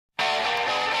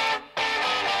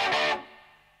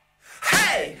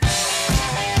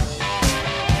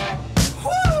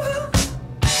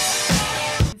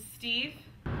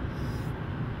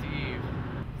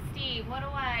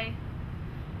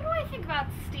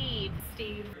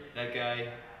Steve. That guy,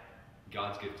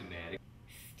 God's gift to man.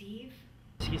 Steve?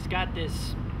 He's got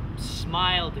this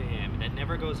smile to him that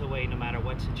never goes away no matter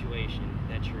what situation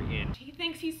that you're in. He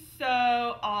thinks he's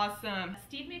so awesome.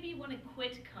 Steve made me want to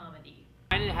quit comedy.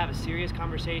 Trying to have a serious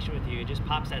conversation with you, it just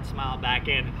pops that smile back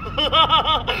in.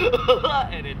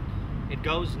 And it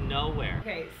goes nowhere.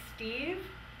 Okay, Steve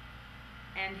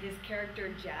and his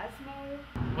character Jasmo.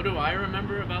 What do I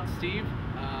remember about Steve?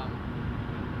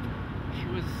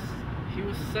 He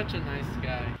was such a nice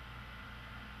guy.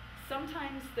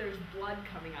 Sometimes there's blood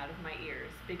coming out of my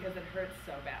ears because it hurts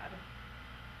so bad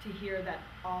to hear that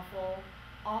awful,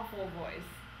 awful voice.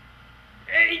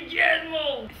 Hey,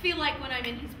 General! I feel like when I'm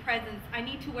in his presence, I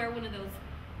need to wear one of those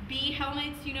bee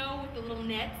helmets, you know, with the little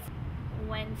nets.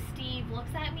 When Steve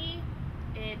looks at me,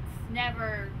 it's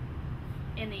never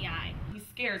in the eye. He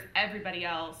scares everybody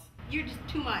else. You're just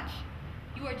too much.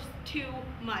 You are just too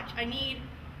much. I need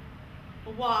a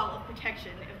wall of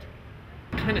protection.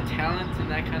 What kind of talent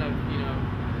and that kind of,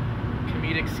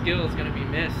 comedic skill is going to be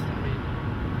missed. I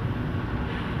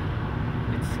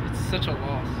mean, it's such a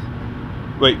loss.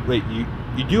 Wait,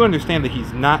 you do understand that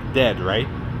he's not dead, right?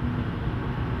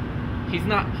 He's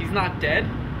not dead?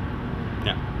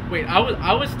 No. Wait,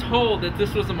 I was told that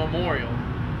this was a memorial.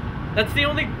 That's the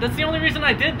only reason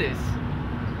I did this.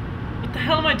 What the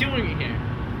hell am I doing here?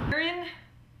 Aaron?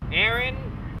 Aaron?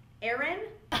 Aaron?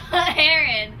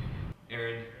 Aaron.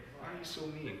 Aaron, why are you so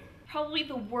mean? Probably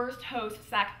the worst host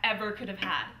Zach ever could have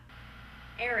had.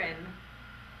 Aaron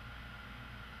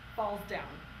falls down.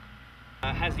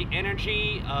 Has the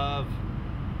energy of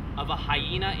a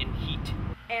hyena in heat.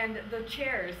 And the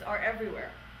chairs are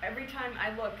everywhere. Every time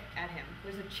I look at him,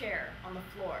 there's a chair on the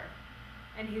floor.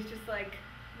 And he's just like,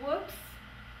 whoops.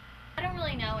 I don't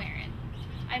really know Aaron.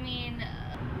 I mean...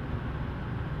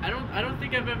 I don't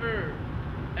think I've ever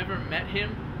met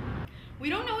him. We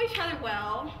don't know each other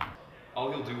well.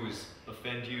 All he'll do is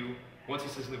offend you. Once he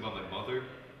says something about my mother,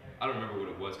 I don't remember what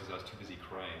it was because I was too busy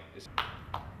crying.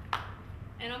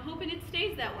 And I'm hoping it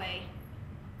stays that way.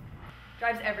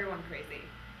 Drives everyone crazy.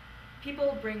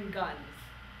 People bring guns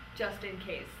just in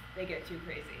case they get too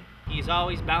crazy. He's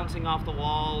always bouncing off the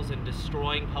walls and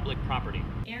destroying public property.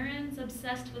 Aaron's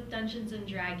obsessed with Dungeons and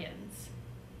Dragons.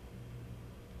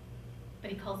 But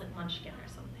he calls it Munchkin or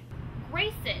something.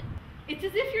 Grayson. It's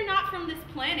as if you're not from this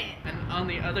planet. And on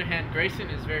the other hand, Grayson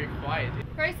is very quiet.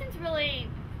 Grayson's really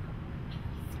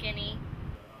skinny.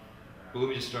 Well, let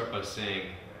me just start by saying,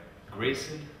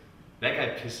 Grayson, that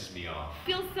guy pisses me off.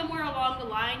 Feels somewhere along the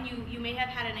line you may have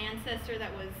had an ancestor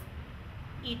that was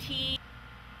E.T.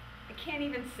 I can't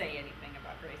even say anything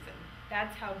about Grayson.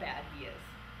 That's how bad he is.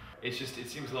 It's just, it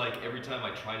seems like every time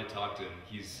I try to talk to him,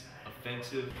 he's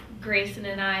offensive. Grayson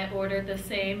and I ordered the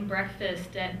same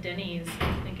breakfast at Denny's.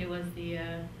 I think it was the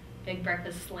Big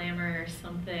Breakfast Slammer or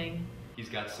something. He's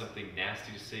got something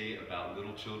nasty to say about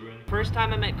little children. First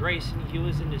time I met Grayson, he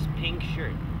was in this pink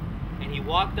shirt. And he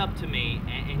walked up to me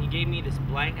and he gave me this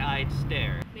blank-eyed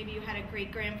stare. Maybe you had a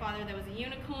great-grandfather that was a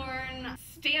unicorn.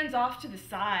 Stands off to the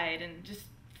side and just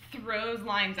throws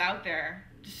lines out there,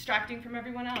 distracting from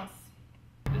everyone else.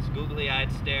 This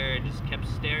googly-eyed stare just kept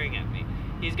staring at me.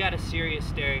 He's got a serious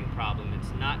staring problem.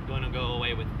 It's not going to go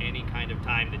away with any kind of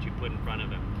time that you put in front of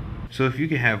him. So if you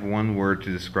could have one word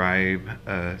to describe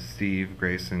Steve,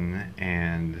 Grayson,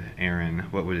 and Aaron,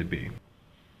 what would it be?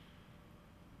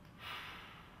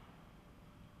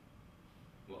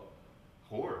 Well,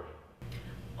 whore.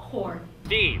 Whore.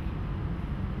 Steve.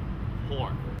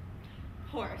 Whore.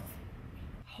 Horse.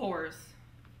 Whores.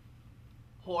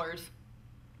 Whores.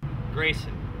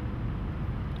 Grayson.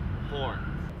 Whore.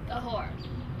 The whore.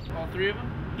 All three of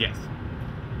them? Yes.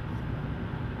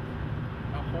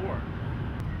 A whore.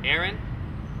 Aaron.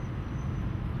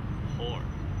 Whore.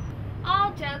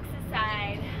 All jokes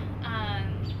aside,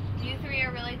 you three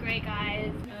are really great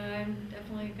guys. I'm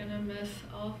definitely gonna miss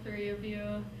all three of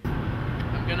you.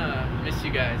 I'm gonna miss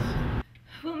you guys.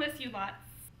 We'll miss you lots.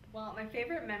 Well, my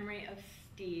favorite memory of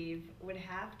Steve would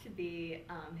have to be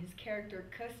his character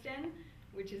Kustin,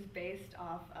 which is based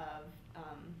off of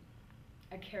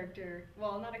a character,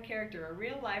 well, not a character, a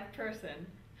real life person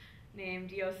named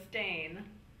Yostain.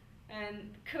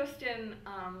 And Kustin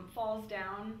falls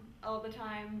down all the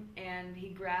time and he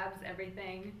grabs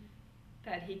everything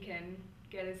that he can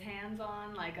get his hands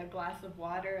on, like a glass of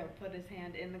water. He'll put his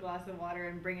hand in the glass of water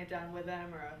and bring it down with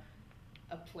him, or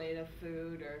a plate of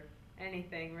food, or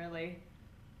anything really.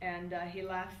 And he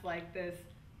laughs like this,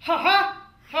 ha ha,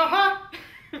 ha ha.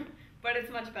 But it's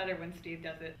much better when Steve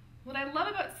does it. What I love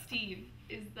about Steve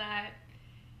is that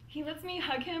he lets me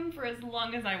hug him for as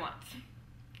long as I want.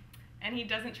 And he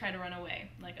doesn't try to run away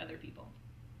like other people.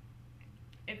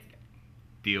 It's good.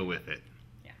 deal with it.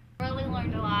 Really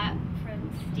learned a lot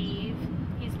from Steve.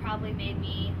 He's probably made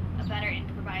me a better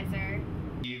improviser.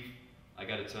 Steve, I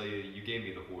gotta tell you, you gave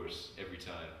me the horse every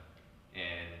time.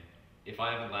 And if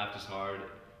I haven't laughed as hard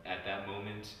at that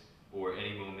moment, or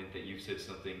any moment that you've said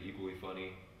something equally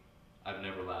funny, I've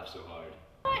never laughed so hard.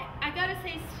 But I gotta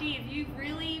say, Steve, you've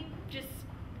really just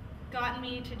gotten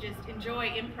me to just enjoy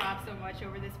improv so much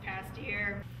over this past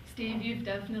year. Steve, you've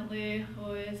definitely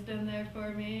always been there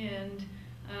for me, and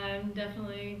I'm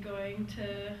definitely going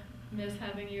to miss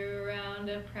having you around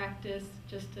at practice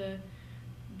just to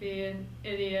be an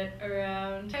idiot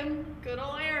around. I'm good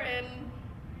ol' Aaron,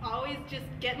 always just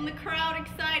getting the crowd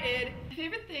excited. My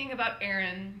favorite thing about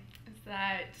Aaron is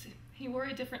that he wore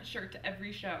a different shirt to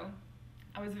every show.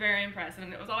 I was very impressed,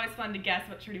 and it was always fun to guess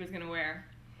what shirt he was going to wear.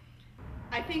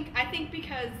 I think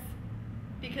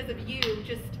because of you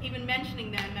just even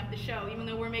mentioning them at the show, even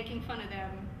though we're making fun of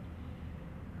them,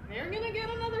 they're gonna get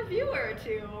another viewer or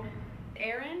two.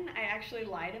 Aaron, I actually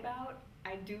lied about.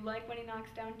 I do like when he knocks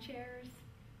down chairs.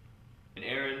 And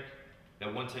Aaron,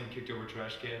 that one time you kicked over a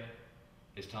trash can,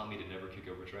 has taught me to never kick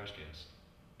over trash cans.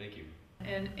 Thank you.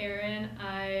 And Aaron,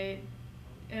 I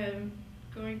am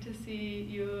going to see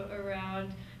you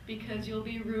around because you'll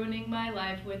be ruining my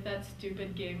life with that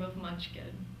stupid game of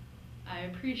Munchkin. I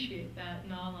appreciate that,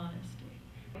 in all honesty.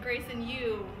 Grayson,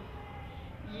 you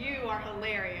are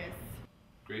hilarious.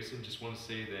 Grayson, just want to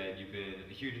say that you've been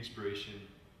a huge inspiration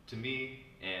to me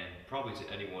and probably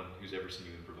to anyone who's ever seen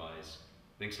you improvise.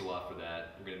 Thanks a lot for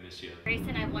that. We're gonna miss you.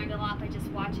 Grayson, I've learned a lot by just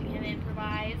watching him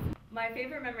improvise. My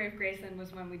favorite memory of Grayson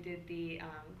was when we did the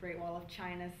Great Wall of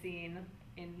China scene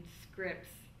in scripts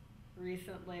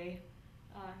recently.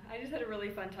 I just had a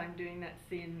really fun time doing that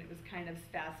scene. It was kind of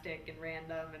spastic and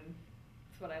random, and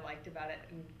that's what I liked about it.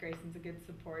 And Grayson's a good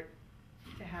support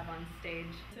to have on stage.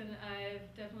 And I've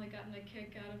definitely gotten a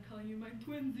kick out of calling you my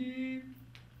twinsy.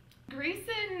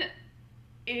 Grayson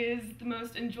is the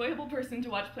most enjoyable person to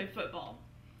watch play football.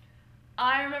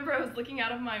 I remember I was looking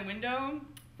out of my window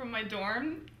from my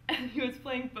dorm, and he was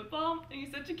playing football, and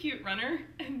he's such a cute runner,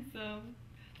 and so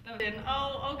that was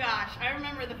Oh gosh, I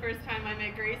remember the first time I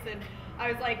met Grayson,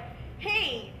 I was like,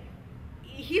 hey,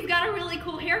 he's got a really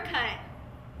cool haircut.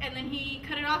 And then he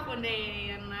cut it off one day,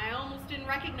 and I almost didn't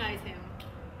recognize him.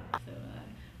 So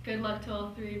good luck to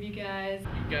all three of you guys.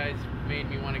 You guys made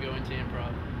me want to go into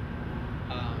improv.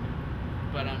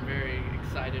 But I'm very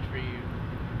excited for you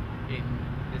in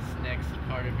this next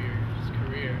part of your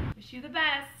career. wish you the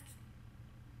best.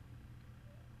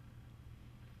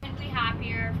 Couldn't be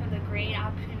happier for the great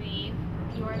opportunity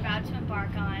you are about to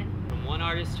embark on. From one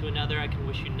artist to another, I can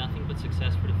wish you nothing but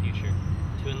success for the future,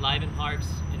 to enliven hearts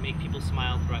and make people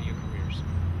smile throughout your careers.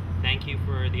 Thank you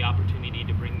for the opportunity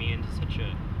to bring me into such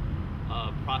a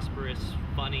prosperous,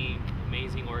 funny,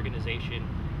 amazing organization,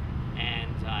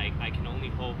 and I can only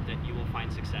hope that you will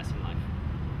find success in life.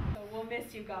 So we'll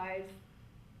miss you guys.